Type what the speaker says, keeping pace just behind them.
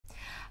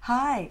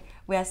Hi,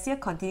 we are still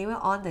continuing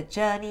on the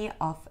journey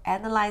of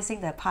analyzing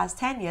the past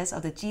 10 years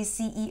of the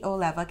GCE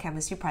O-level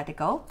chemistry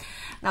practical.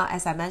 Now,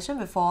 as I mentioned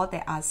before,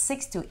 there are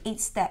 6 to 8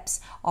 steps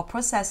or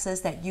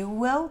processes that you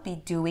will be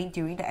doing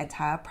during the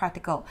entire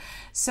practical.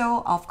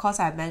 So, of course,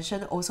 I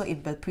mentioned also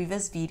in the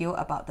previous video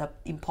about the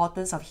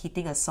importance of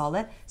heating a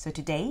solid. So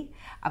today,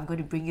 I'm going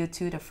to bring you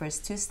to the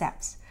first 2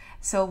 steps.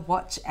 So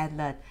watch and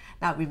learn.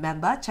 Now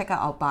remember, check out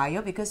our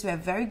bio because we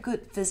have very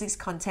good physics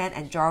content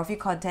and geography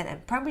content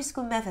and primary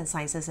school math and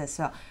sciences as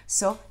well.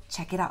 So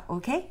check it out,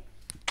 okay?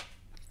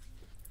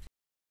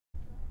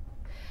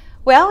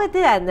 Well, we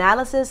did an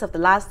analysis of the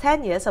last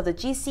 10 years of the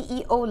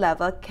GCE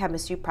O-level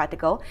chemistry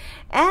practical,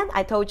 and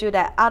I told you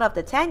that out of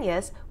the 10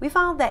 years, we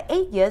found that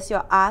 8 years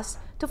you're asked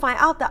to find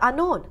out the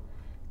unknown,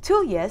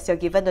 2 years you're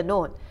given the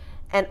known,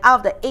 and out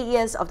of the 8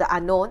 years of the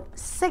unknown,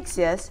 6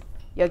 years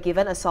you're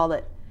given a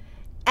solid.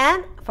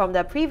 And from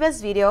the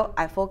previous video,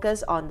 I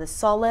focused on the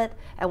solid,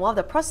 and one of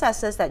the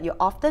processes that you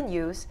often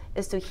use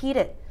is to heat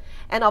it.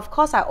 And of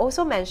course, I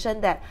also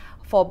mentioned that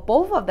for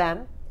both of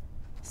them,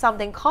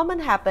 something common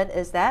happened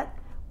is that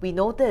we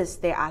notice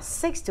there are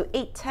 6 to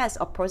 8 tests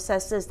or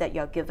processes that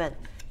you're given.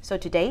 So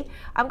today,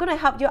 I'm going to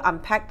help you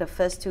unpack the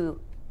first 2.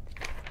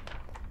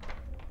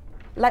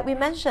 Like we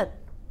mentioned,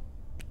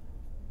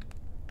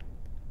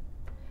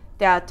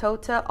 there are a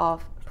total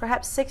of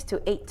perhaps 6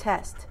 to 8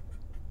 tests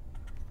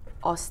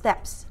or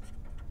steps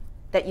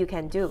that you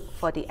can do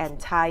for the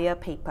entire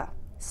paper,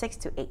 6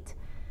 to 8.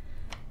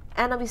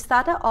 And we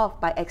started off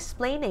by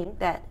explaining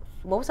that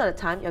most of the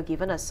time you're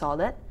given a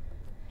solid,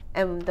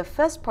 and the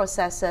first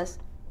processes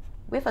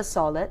with a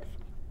solid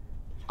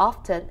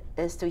often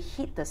is to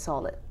heat the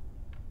solid.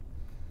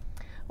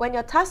 When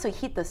you're tasked to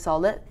heat the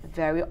solid,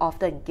 very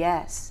often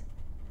gases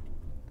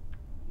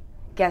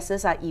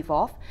are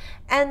evolved,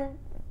 and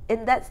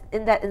in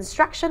that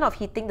instruction of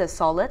heating the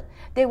solid,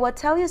 they will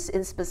tell you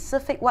in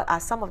specific what are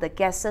some of the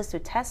gases to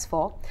test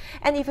for.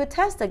 And if you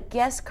test the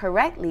gas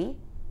correctly,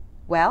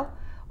 well,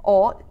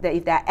 or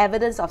if there are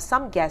evidence of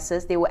some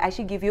gases, they will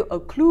actually give you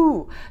a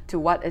clue to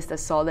what is the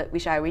solid,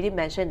 which I already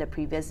mentioned in the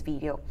previous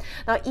video.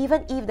 Now,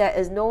 even if there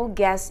is no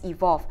gas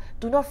evolved,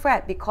 do not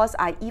fret, because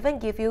I even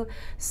give you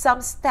some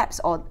steps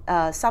or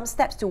some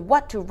steps to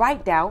what to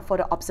write down for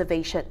the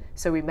observation.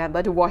 So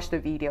remember to watch the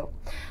video.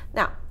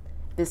 Now,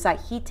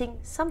 besides heating,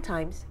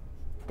 sometimes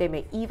they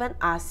may even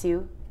ask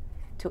you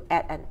to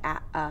add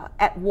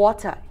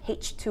water,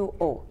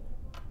 H2O.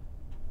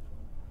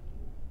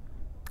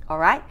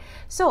 Alright,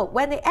 so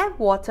when they add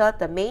water,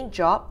 the main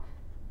job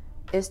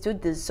is to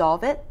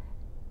dissolve it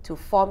to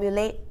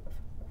formulate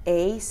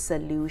a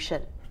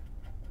solution.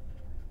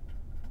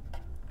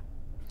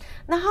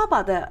 Now, how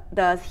about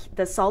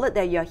the solid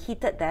that you're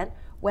heated then?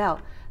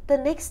 Well, the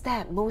next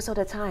step, most of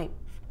the time,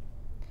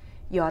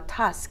 you're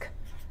tasked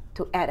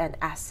to add an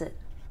acid.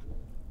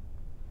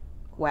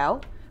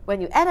 Well, when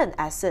you add an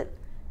acid,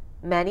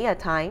 many a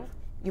time,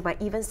 you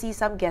might even see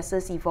some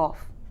gases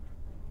evolve.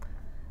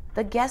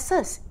 The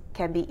gases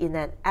can be in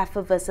an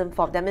effervescent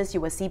form. That means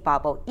you will see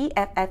bubble,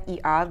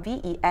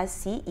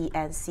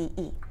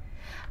 E-F-F-E-R-V-E-S-C-E-N-C-E.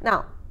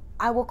 Now,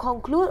 I will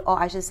conclude, or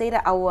I should say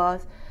that I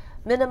will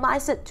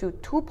minimize it to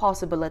 2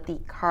 possibilities.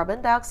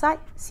 Carbon dioxide,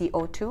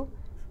 CO2.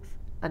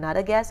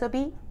 Another gas will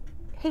be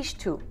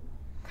H2.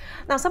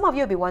 Now, some of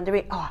you will be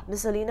wondering, oh,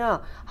 Miss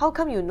Alina, how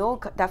come you know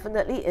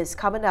definitely is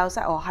carbon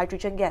dioxide or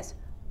hydrogen gas?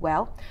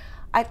 Well,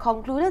 I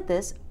concluded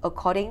this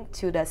according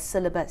to the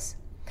syllabus.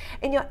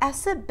 In your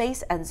acid,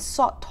 base, and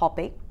salt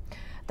topic,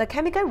 the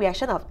chemical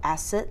reaction of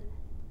acid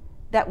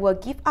that will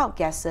give out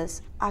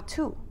gases are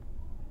 2.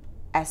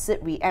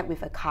 Acid react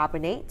with a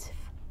carbonate,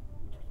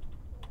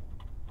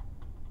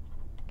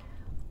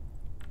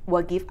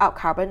 will give out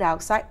carbon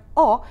dioxide,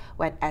 or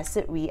when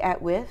acid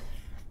react with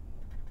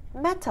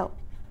metal.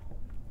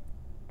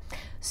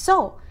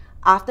 So,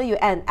 after you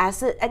add an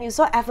acid and you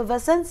saw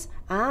effervescence,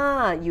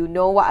 you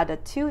know what are the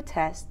 2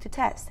 tests to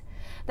test.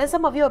 Then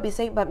some of you will be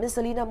saying, but Miss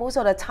Alina, most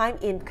of the time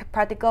in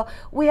practical,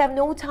 we have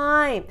no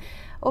time.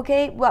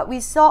 Okay, well,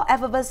 we saw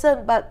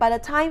effervescence, but by the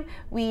time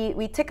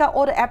we take out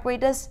all the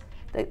apparatus,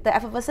 the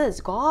effervescence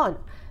is gone.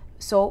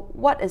 So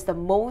what is the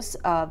most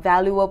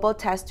valuable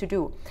test to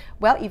do?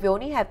 Well, if you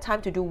only have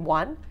time to do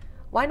one,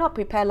 why not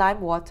prepare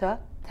lime water,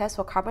 test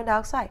for carbon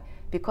dioxide?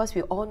 Because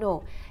we all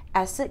know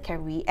acid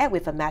can react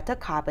with a metal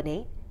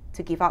carbonate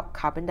to give out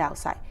carbon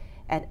dioxide,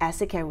 and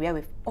acid can react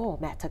with all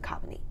metal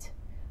carbonate.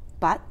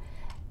 But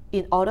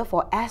in order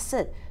for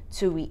acid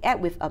to react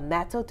with a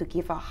metal to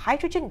give out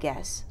hydrogen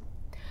gas,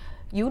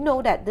 you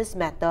know that this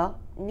metal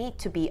need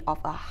to be of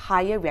a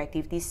higher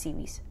reactivity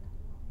series.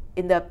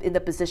 In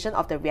the position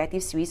of the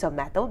reactive series of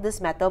metal,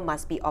 this metal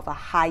must be of a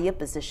higher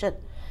position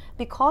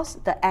because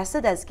the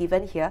acid that's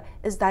given here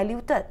is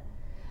diluted.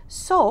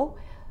 So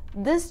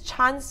this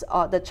chance,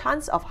 or the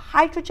chance of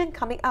hydrogen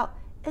coming out,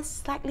 is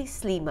slightly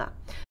slimmer.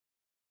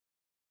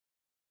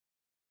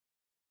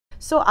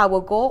 So I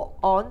will go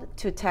on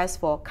to test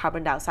for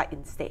carbon dioxide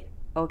instead.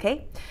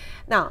 Okay?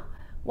 Now,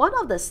 one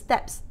of the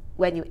steps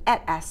when you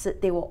add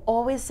acid, they will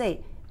always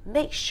say,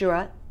 make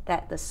sure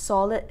that the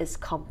solid is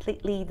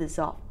completely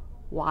dissolved.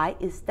 Why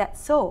is that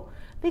so?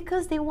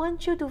 Because they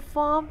want you to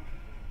form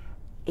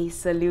a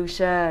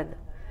solution.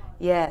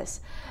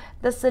 Yes,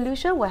 the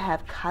solution will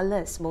have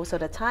colors most of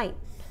the time.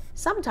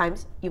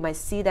 Sometimes you might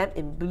see them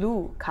in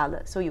blue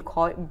color, so you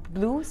call it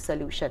blue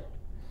solution.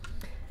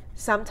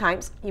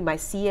 Sometimes you might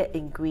see it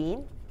in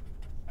green,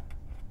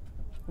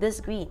 this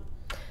green.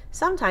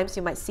 Sometimes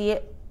you might see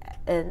it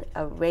in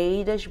a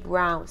reddish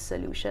brown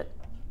solution,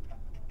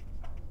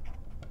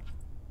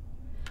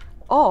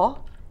 or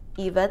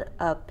even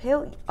a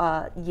pale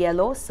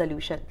yellow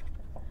solution.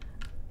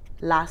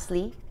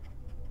 Lastly,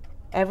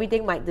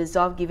 everything might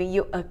dissolve, giving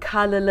you a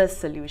colorless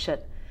solution.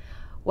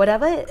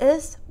 Whatever it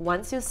is,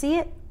 once you see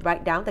it,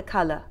 write down the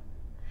color.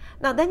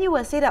 Now then you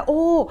will say that,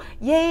 oh,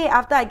 yay,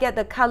 after I get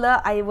the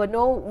color, I will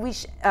know what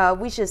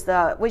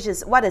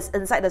is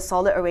inside the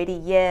solid already,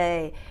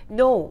 yay.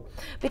 No,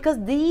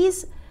 because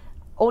these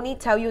only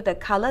tell you the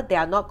color, they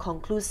are not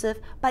conclusive,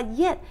 but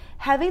yet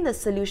having the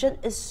solution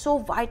is so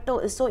vital,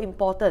 is so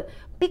important,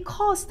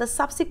 because the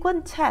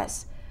subsequent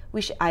tests,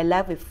 which I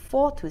left with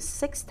 4 to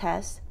 6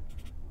 tests,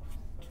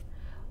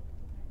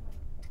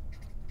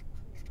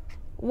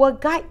 will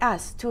guide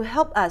us to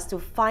help us to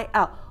find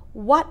out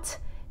what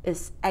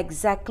is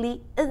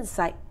exactly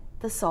inside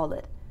the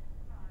solid.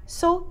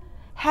 So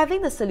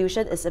having the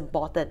solution is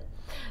important.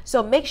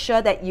 So make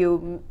sure that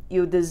you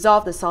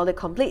dissolve the solid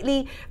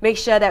completely. Make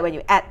sure that when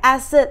you add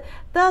acid,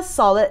 the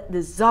solid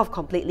dissolves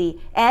completely.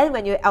 And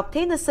when you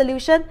obtain the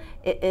solution,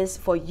 it is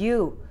for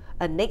you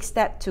a next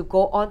step to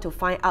go on to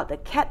find out the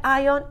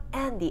cation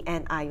and the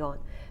anion.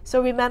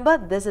 So remember,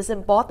 this is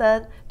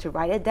important to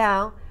write it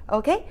down.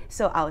 Okay,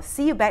 so I'll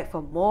see you back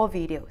for more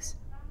videos.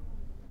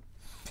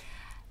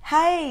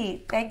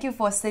 Hi, thank you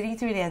for sitting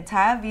through the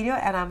entire video,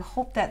 and I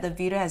hope that the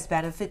video has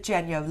benefited you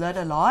and you have learned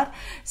a lot.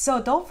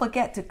 So don't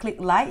forget to click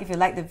like if you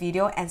like the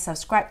video and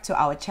subscribe to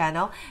our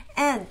channel,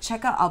 and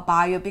check out our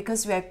bio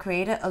because we have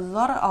created a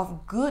lot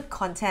of good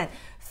content,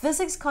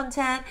 physics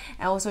content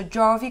and also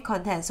geography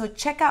content. So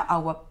check out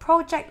our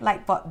Project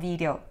Lightboard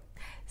video.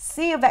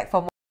 See you back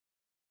for more.